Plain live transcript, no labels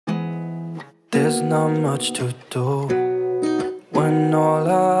There's not much to do when all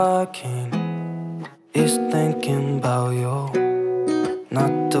I can is thinking about you.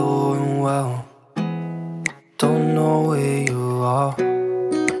 Not doing well, don't know where you are,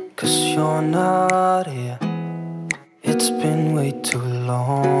 'cause you're not here. It's been way too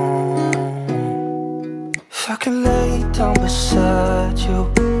long. If I could lay down beside you,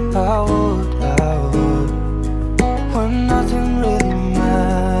 I would, when nothing really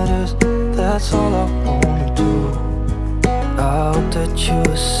matters. That's all I wanna do. I hope that you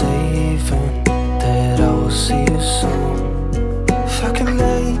are safe and that I will see you soon. If I could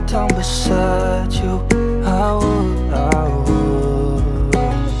lay down beside you, I would, I would,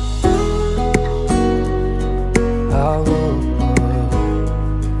 I would,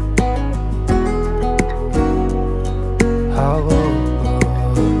 I would.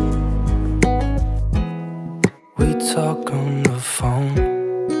 We talk on the phone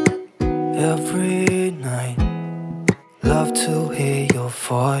every night. Love to hear your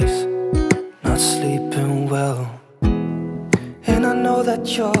voice. Not sleeping well, and I know that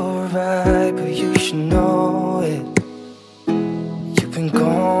you're right, but you should know it. You've been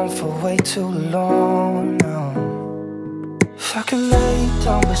gone for way too long now. If I could lay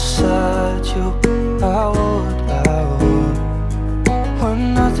down beside you, I would, when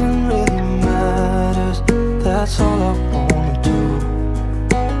nothing really matters. That's all I wanna do.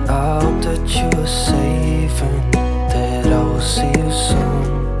 I hope that you are safe and that I will see you soon.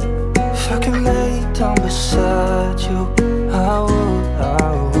 If I could lay down beside you, I would,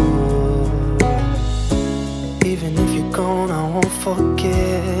 I would. Even if you're gone, I won't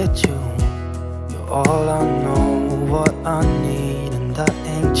forget you. You're all I know, what I need, and that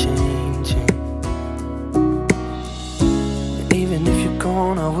ain't changing. And even if you're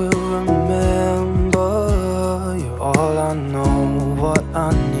gone, I will remember. You're all I know, what I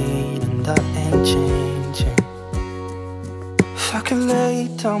need, and that ain't changing. If I could lay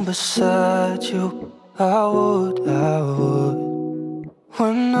down beside you, I would,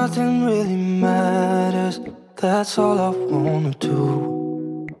 when nothing really matters. That's all I wanna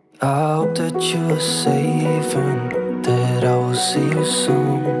do. I hope that you are safe and that I will see you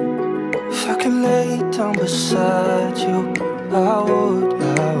soon. If I could lay down beside you, I would,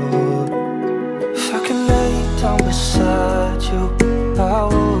 if I could lay down beside you, I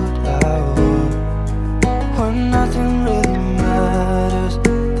would, when nothing really matters.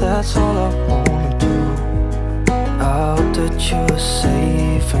 That's all I wanna do. I hope that you are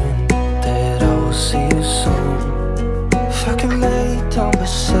safe and that I will see you soon. If I could lay down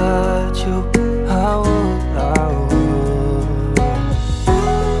beside you, I would, I would,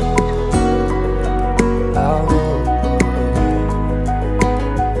 I would,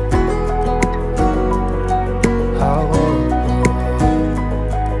 I would.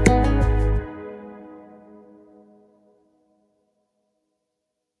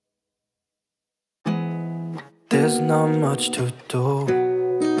 There's not much to do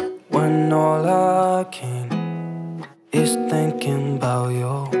when all I can is thinking about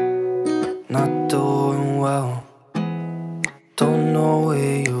you. Not doing well, don't know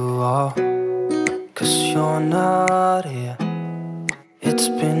where you are, 'cause you're not here. It's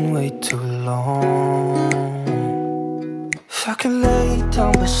been way too long. If I could lay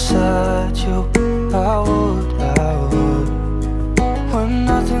down beside you, I would, when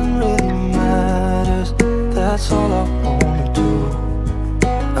nothing really matters. That's all I wanna do.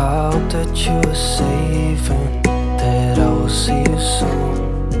 I hope that you are safe and that I will see you soon.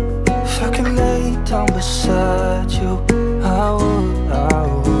 If I could lay down beside you, I would, I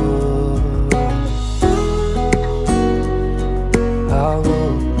would, I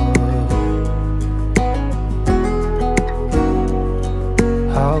would,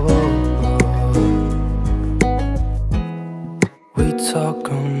 I would. We talk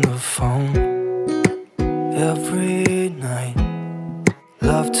on the phone every night.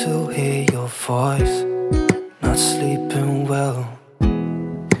 Love to hear your voice. Not sleeping well,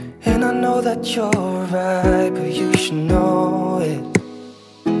 and I know that you're right, but you should know it.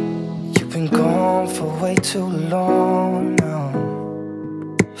 You've been gone for way too long now.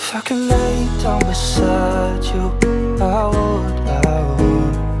 If I could lay down beside you, I would,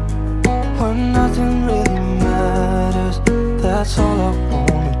 when nothing really matters. That's all I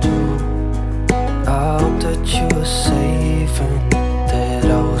wanna do. I hope that you are safe and that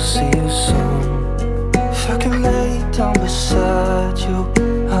I will see you soon. If I could lay down beside you,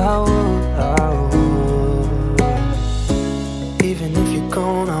 I would, I would. Even if you're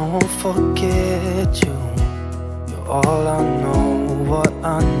gone, I won't forget you. You're all I know, what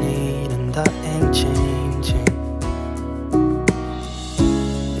I need, and that ain't changing.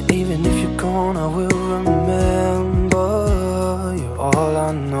 Even if you're gone, I will remember. You're all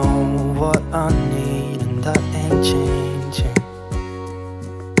I know, what I need, and that ain't changing.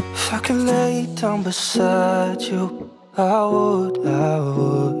 If I could lay down beside you, I would.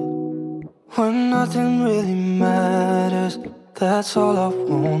 When nothing really matters, that's all I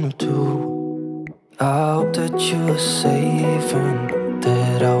wanna do. I hope that you are safe and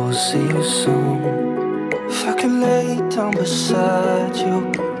that I will see you soon. If I could lay down beside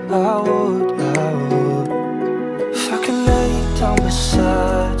you, I would. If I could lay down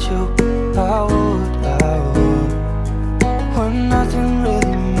beside you, I would. When nothing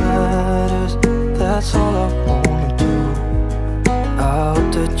really matters, that's all I wanna do. I hope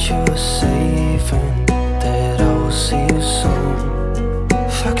that you are safe and that I will see you soon.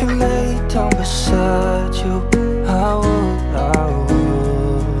 If I could lay down beside you, I would.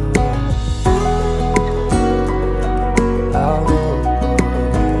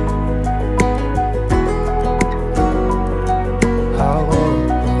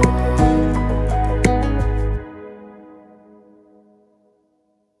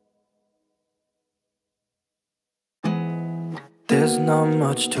 There's not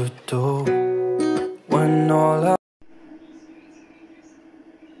much to do when all I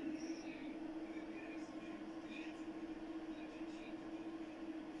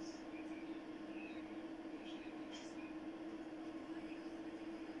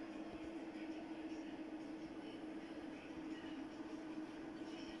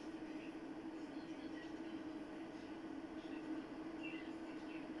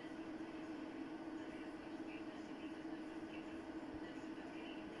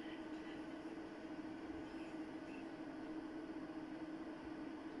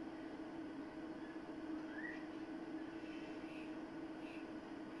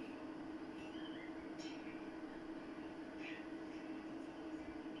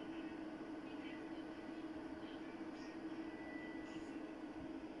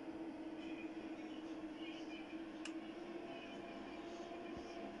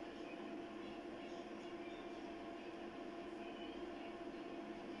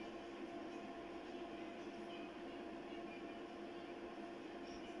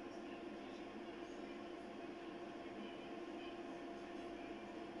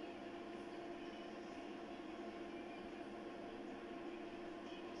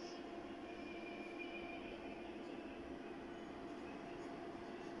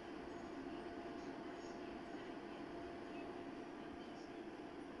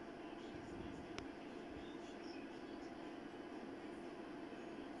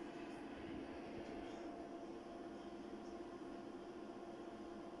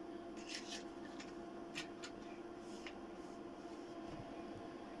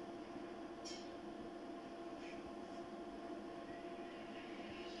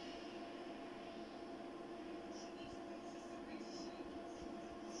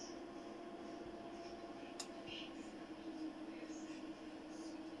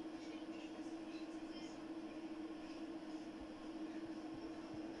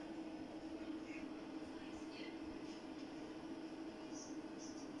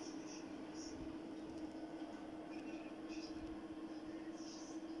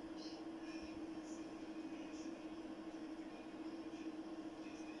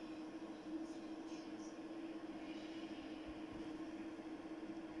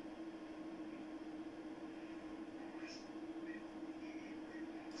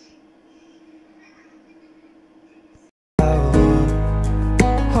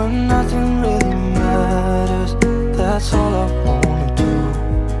when nothing really matters, that's all I wanna do.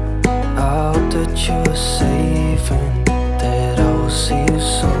 I hope that you are safe and that I will see you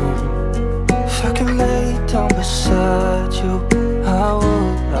soon. If I could lay down beside you, I would.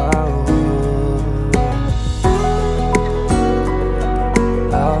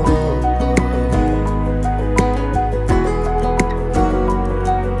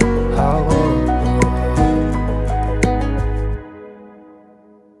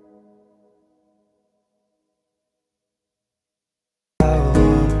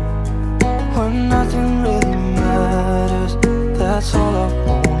 When nothing really matters, that's all I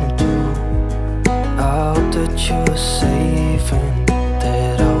wanna do. I hope that you are safe and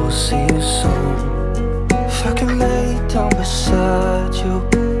that I will see you soon. If I could lay down beside you,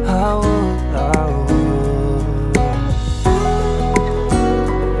 I would.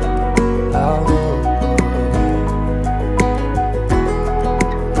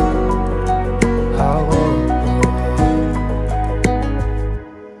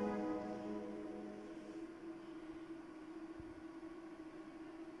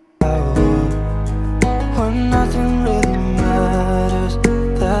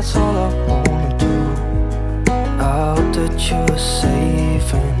 that's all I wanna do. I hope that you are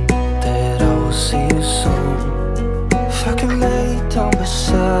safe and that I will see you soon. If I can lay down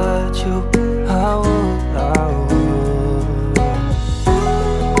beside you